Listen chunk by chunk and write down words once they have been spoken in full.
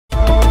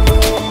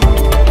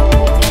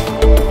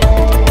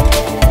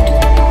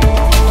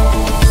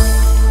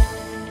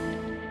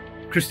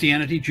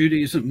Christianity,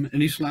 Judaism,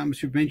 and Islam,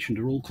 as you've mentioned,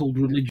 are all called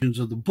religions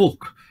of the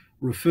book,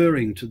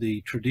 referring to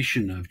the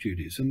tradition of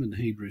Judaism and the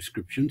Hebrew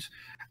scriptures.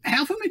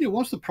 How familiar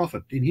was the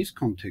Prophet in his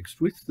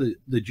context with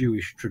the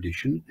Jewish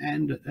tradition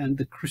and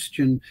the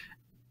Christian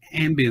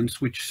ambience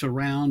which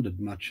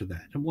surrounded much of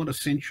that? And what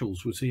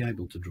essentials was he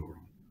able to draw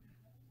on?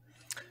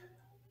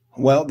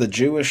 Well, the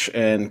Jewish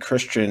and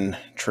Christian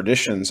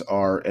traditions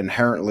are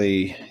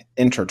inherently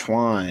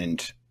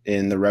intertwined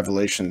in the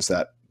revelations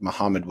that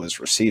Muhammad was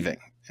receiving.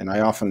 And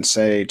I often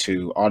say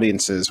to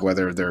audiences,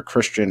 whether they're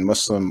Christian,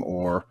 Muslim,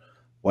 or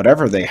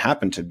whatever they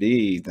happen to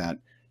be, that,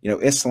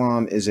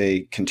 Islam is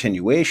a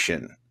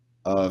continuation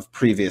of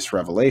previous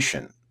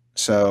revelation.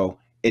 So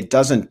it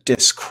doesn't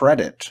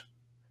discredit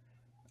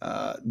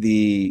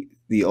the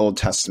Old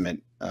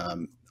Testament.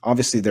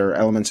 Obviously, there are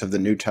elements of the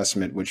New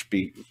Testament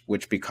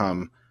which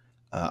become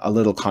a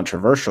little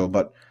controversial,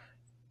 but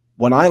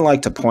what I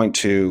like to point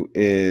to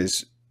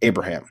is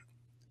Abraham.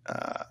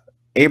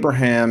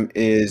 Abraham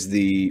is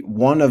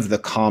one of the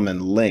common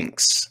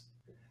links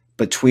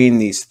between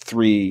these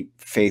three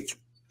faith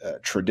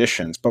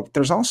traditions, but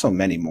there's also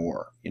many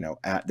more.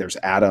 There's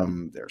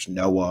Adam, there's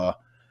Noah,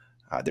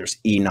 there's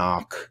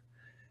Enoch.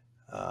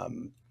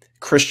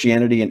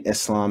 Christianity and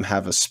Islam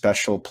have a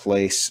special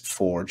place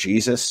for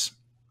Jesus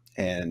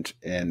and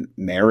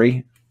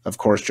Mary. Of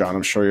course, John,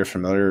 I'm sure you're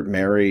familiar.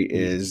 Mary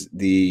is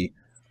the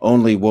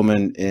only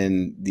woman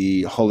in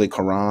the Holy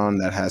Quran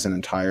that has an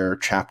entire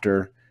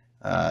chapter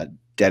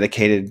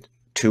dedicated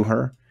to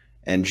her.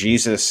 And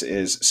Jesus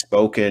is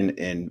spoken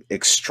in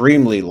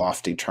extremely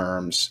lofty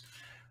terms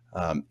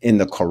in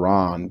the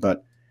Quran.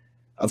 But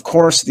of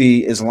course,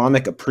 the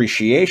Islamic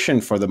appreciation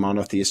for the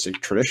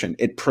monotheistic tradition,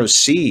 it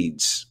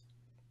precedes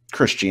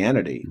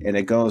Christianity, and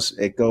it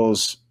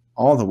goes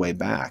all the way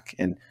back.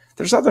 And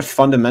there's other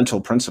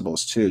fundamental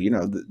principles too,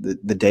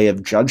 the day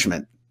of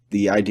judgment,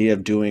 the idea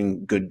of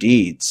doing good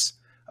deeds,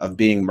 of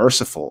being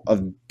merciful,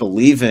 of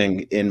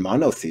believing in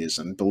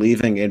monotheism,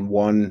 believing in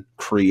one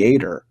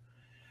creator,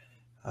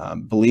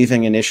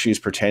 believing in issues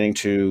pertaining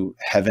to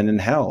heaven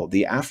and hell,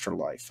 the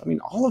afterlife. I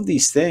mean, all of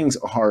these things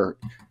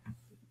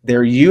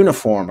they're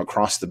uniform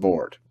across the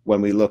board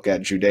when we look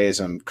at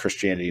Judaism,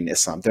 Christianity, and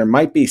Islam. There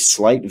might be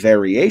slight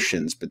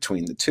variations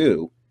between the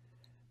two,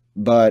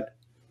 but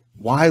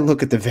why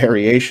look at the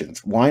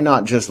variations? Why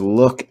not just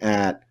look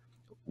at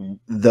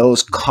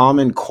those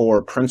common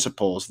core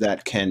principles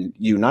that can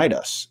unite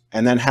us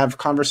and then have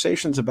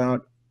conversations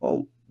about,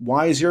 well,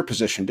 why is your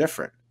position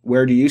different?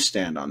 Where do you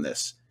stand on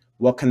this?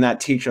 What can that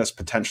teach us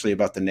potentially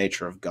about the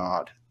nature of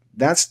God?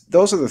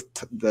 Those are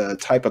the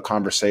type of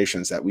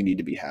conversations that we need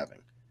to be having.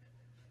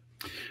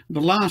 The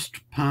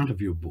last part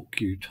of your book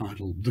you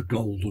titled The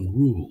Golden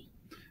Rule,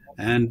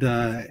 and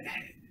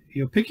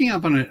you're picking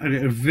up on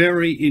a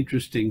very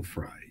interesting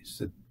phrase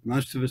that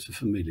most of us are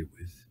familiar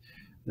with,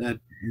 that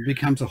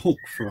becomes a hook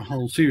for a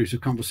whole series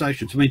of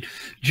conversations. I mean,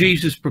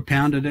 Jesus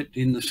propounded it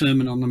in the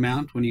Sermon on the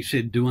Mount when he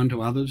said, "Do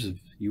unto others as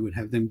you would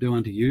have them do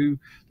unto you."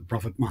 The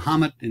Prophet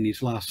Muhammad in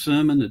his last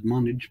sermon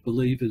admonished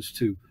believers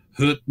to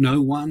hurt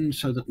no one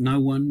so that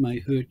no one may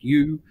hurt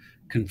you.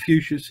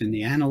 Confucius in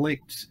the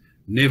Analects,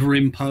 never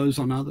impose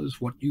on others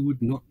what you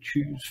would not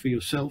choose for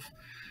yourself.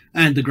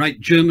 And the great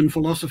German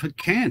philosopher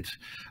Kant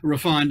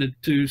refined it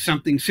to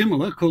something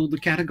similar called the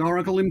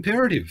categorical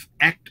imperative.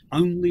 Act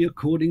only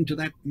according to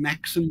that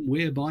maxim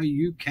whereby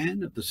you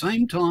can at the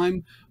same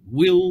time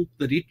will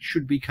that it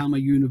should become a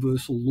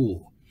universal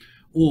law.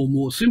 Or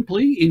more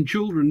simply, in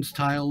children's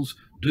tales,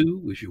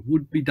 do as you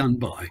would be done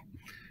by.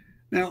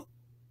 Now,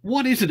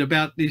 what is it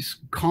about this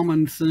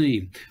common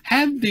theme?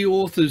 Have the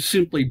authors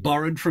simply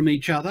borrowed from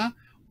each other,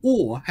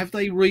 or have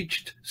they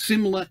reached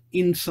similar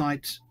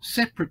insights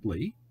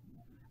separately?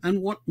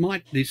 And what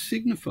might this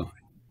signify?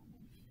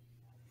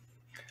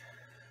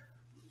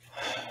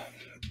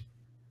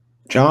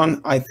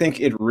 John, I think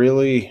it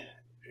really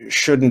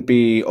shouldn't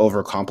be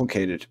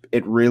overcomplicated.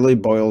 It really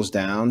boils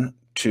down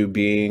to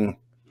being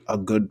a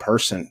good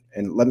person.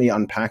 And let me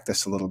unpack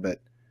this a little bit.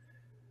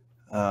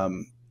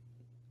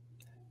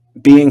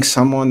 Being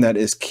someone that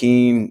is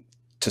keen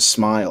to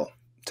smile,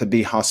 to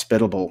be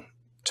hospitable,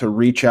 to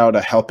reach out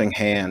a helping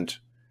hand,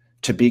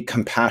 to be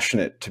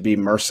compassionate, to be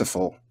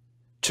merciful,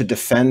 to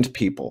defend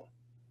people.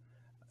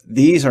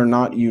 These are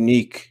not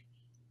unique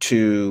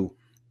to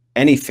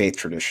any faith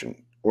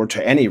tradition or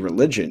to any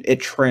religion.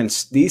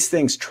 These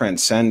things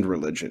transcend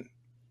religion.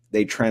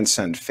 They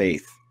transcend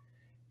faith.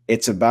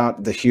 It's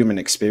about the human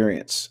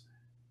experience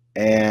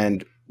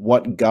and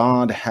what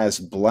God has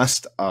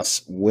blessed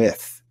us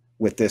with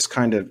this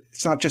kind of,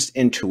 it's not just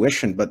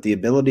intuition, but the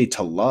ability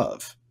to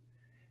love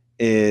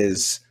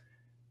is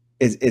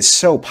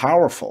so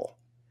powerful,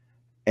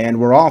 and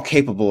we're all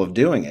capable of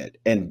doing it.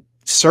 And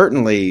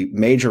certainly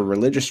major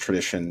religious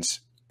traditions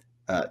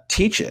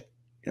teach it.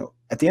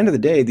 At the end of the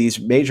day, these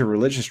major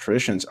religious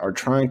traditions are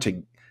trying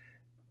to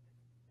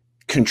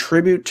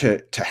contribute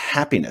to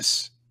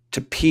happiness,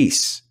 to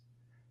peace,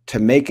 to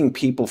making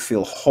people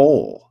feel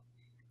whole.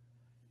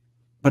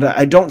 But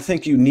I don't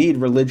think you need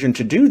religion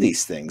to do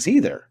these things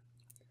either.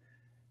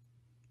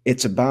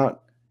 It's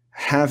about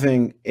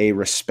having a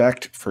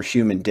respect for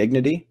human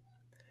dignity.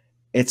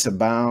 It's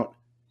about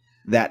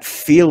that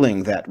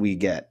feeling that we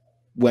get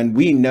when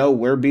we know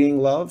we're being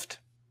loved,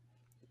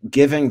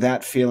 giving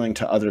that feeling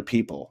to other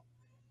people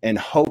and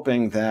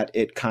hoping that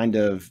it kind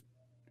of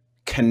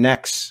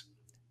connects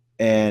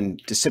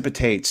and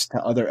dissipates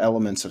to other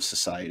elements of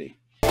society.